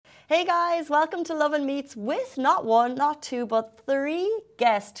Hey guys, welcome to Love and Meets with not one, not two, but three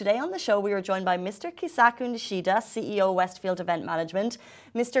guests. Today on the show, we are joined by Mr. Keisaku Nishida, CEO, Westfield Event Management,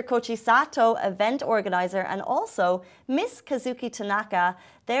 Mr. Koichi Sato, Event Organizer, and also Miss Kazuki Tanaka.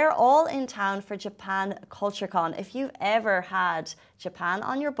 They're all in town for Japan Culture Con. If you've ever had Japan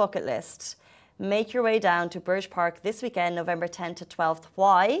on your bucket list, make your way down to Burj Park this weekend, November 10th to 12th.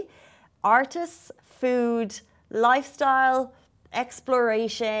 Why? Artists, food, lifestyle,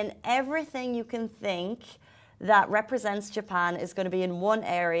 exploration, everything you can think that represents Japan is going to be in one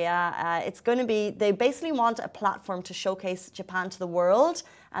area. They basically want a platform to showcase Japan to the world,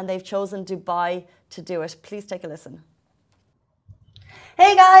 and they've chosen Dubai to do it. Please take a listen.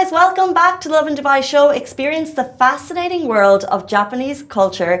 Hey guys, welcome back to Love in Dubai show. Experience the fascinating world of Japanese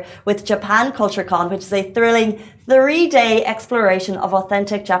culture with Japan Culture Con, which is a thrilling 3-day exploration of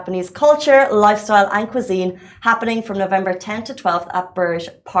authentic Japanese culture, lifestyle and cuisine happening from November 10th to 12th at Burj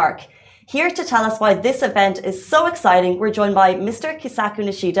Park. Here to tell us why this event is so exciting, we're joined by Mr. Keisaku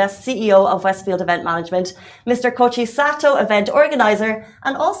Nishida, CEO of Westfield Event Management, Mr. Koichi Sato, Event Organizer,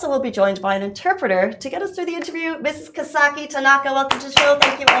 and also we'll be joined by an interpreter to get us through the interview, Mrs. Kazuki Tanaka. Welcome to the show.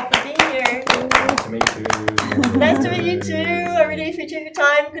 Thank you all for being here. Nice to meet you. Nice to meet you too. I really appreciate your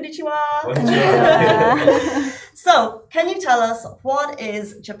time. Konnichiwa. Konnichiwa. So, can you tell us what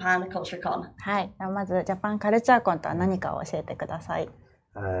is Japan Culture Con? はい、まずジャパンカルチャーコンとは何かを教えてください。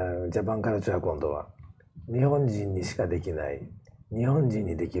ジャパンカルチャーコンとは日本人にしかできない日本人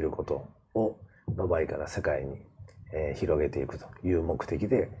にできることをドバイから世界に、広げていくという目的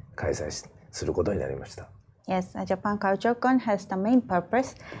で開催することになりました。Yes, Japan Culture Con has the main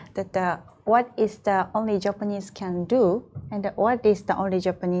purpose that what is the only Japanese can do and what is the only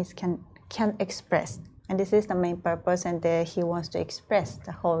Japanese can express. And this is the main purpose, and he wants to express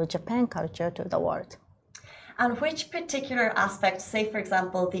the whole Japan culture to the world. And which particular aspect, say for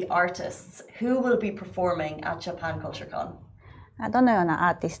example, the artists, who will be performing at Japan Culture Con? どのような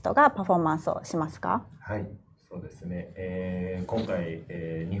アーティストがパフォーマンスをしますか？はい、そうですね。今回、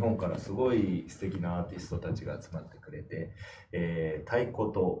日本からすごい素敵なアーティストたちが集まってくれて、太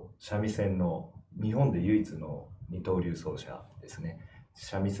鼓と三味線の日本で唯一の二刀流奏者ですね。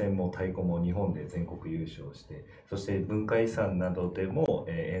三味線も太鼓も日本で全国優勝して、そして文化遺産などでも、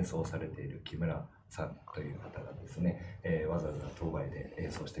演奏されている木村さんという方がですね、わざわざ当該で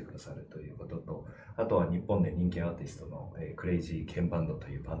演奏してくださるということと、あとは日本で人気アーティストの、クレイジーケンバンドと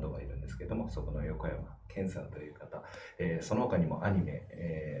いうバンドがいるんですけども、そこの横山健さんという方、その他にもアニメ、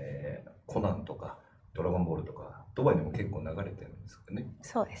コナンとかドラゴンボールとかドバイでも結構流れてるんですよね。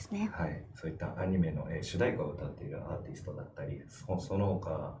そうですね。はい、そういったアニメの、主題歌を歌っているアーティストだったり、その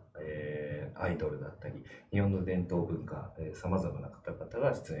他、アイドルだったり、日本の伝統文化、さまざまな方々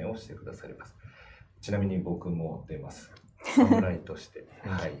が出演をしてくださります。ちなみに僕も出ます。侍として。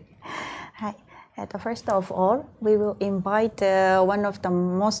はい。はい。First of all, we will invite one of the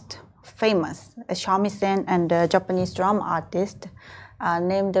most famous shamisen and Japanese drum artist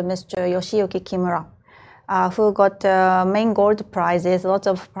named Mr. Yoshiyuki Kimura, who got main gold prizes, lots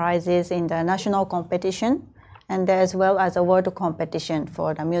of prizes in the national competition, and as well as a world competition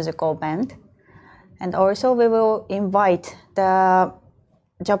for the musical band. And also we will invite the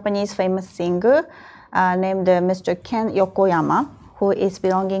Japanese famous singer named Mr. Ken Yokoyama, who is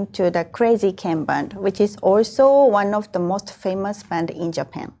belonging to the Crazy Ken band, which is also one of the most famous band in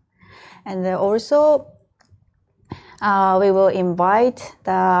Japan. And also we will invite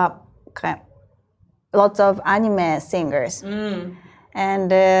the lots of anime singers. And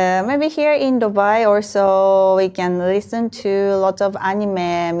maybe here in Dubai also we can listen to lots of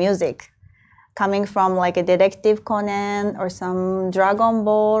anime music coming from like a Detective Conan or some Dragon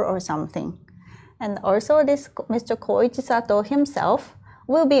Ball or something. And also this Mr. Koichi Sato himself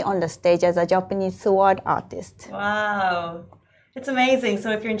will be on the stage as a Japanese sword artist. Wow. It's amazing.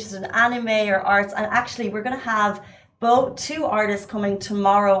 So if you're interested in anime or arts, and actually we're going to have two artists coming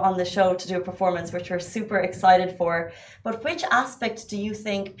tomorrow on the show to do a performance, which we're super excited for. But which aspect do you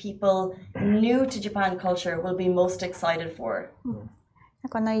think people new to Japan culture will be most excited for?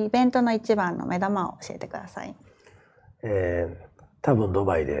 このイベントの一番の目玉を教えてください。多分ド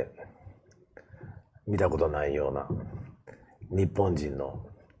バイで見たことないような日本人の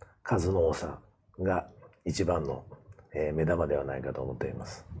数の多さが一番の目玉ではないかと思っていま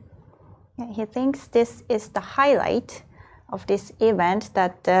す。He thinks this is the highlight of this event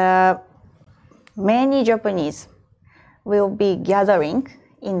that many Japanese will be gathering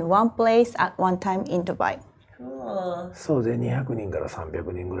in one place at one time in Dubai. Cool. そうで200人から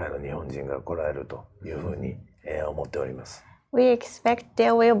300人ぐらいの日本人が来られるというふうに思っております。We expect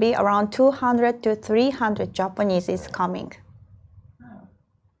there will be around 200 to 300 Japanese is coming.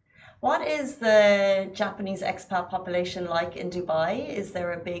 What is the Japanese expat population like in Dubai? Is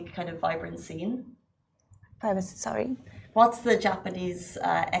there a big kind of vibrant scene? Sorry. What's the Japanese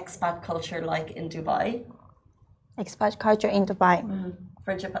expat culture like in Dubai? Expat culture in Dubai.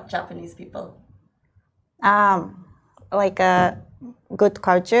 For Japanese people? Like a good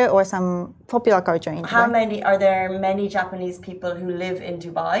culture or some popular culture in Dubai. Are there many Japanese people who live in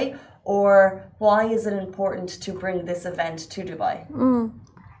Dubai? Or why is it important to bring this event to Dubai?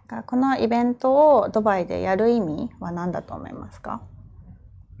 このイベントをドバイでやる意味は何だと思いますか？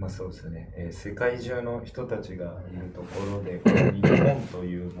そうですね、世界中の人たちがいるところで、この日本と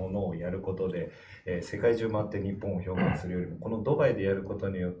いうものをやることで、世界中回って日本を表現するよりも、このドバイでやること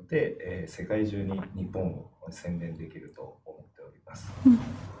によって、世界中に日本を宣伝できると思っております。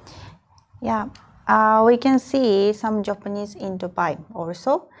Yeah, we can see some Japanese in Dubai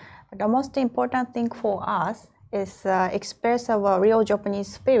also. But the most important thing for us is express our real Japanese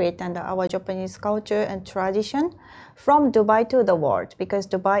spirit and our Japanese culture and tradition from Dubai to the world, because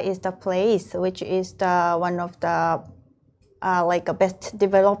Dubai is the place which is the one of the like a best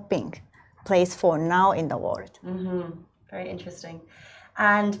developing place for now in the world. Very interesting.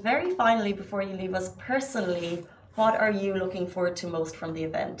 And very finally, before you leave us personally, what are you looking forward to most from the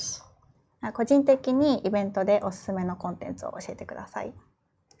event? 個人的にイベントでおすすめのコンテンツを教えてください。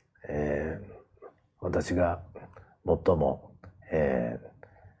私が最も、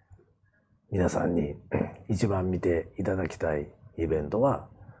皆さんに一番見ていただきたいイベントは、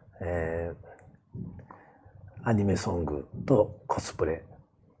アニメソングとコスプレ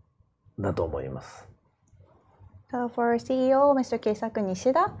だと思います。So for CEO Mr. Keisaku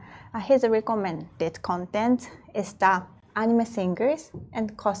Nishida, his recommended content is the anime singers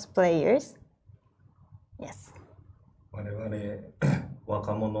and cosplayers. Yes. 我々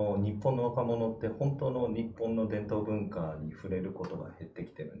若者、日本の若者って本当の日本の伝統文化に触れることが減って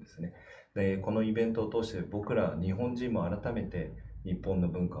きてるんですね。で、このイベントを通して僕ら日本人も改めて日本の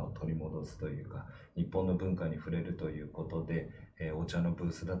文化を取り戻すというか、日本の文化に触れるということで、お茶のブ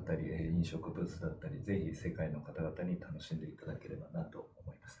ースだったり、飲食ブースだったり、ぜひ世界の方々に楽しんでいただければなと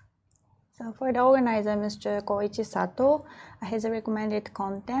思います。So for the organizer, Mr. Koichi Sato, his recommended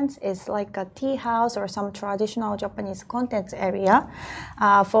contents is like a tea house or some traditional Japanese contents area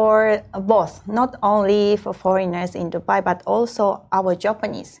for both, not only for foreigners in Dubai, but also our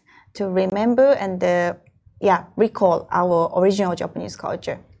Japanese to remember and recall our original Japanese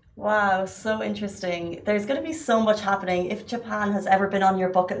culture. Wow, so interesting. There's going to be so much happening. If Japan has ever been on your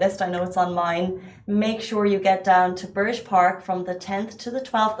bucket list, I know it's on mine. Make sure you get down to Burj Park from the 10th to the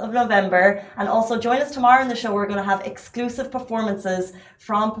 12th of November. And also join us tomorrow in the show. We're going to have exclusive performances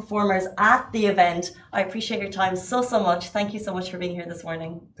from performers at the event. I appreciate your time so much. Thank you so much for being here this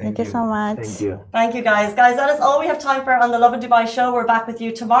morning. Thank you so much. Thank you. Thank you, guys. Guys, that is all we have time for on the Love in Dubai show. We're back with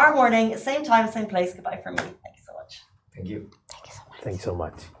you tomorrow morning, same time, same place. Goodbye from me. Thank you so much. Thank you. Thank you so much. Thank you so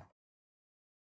much.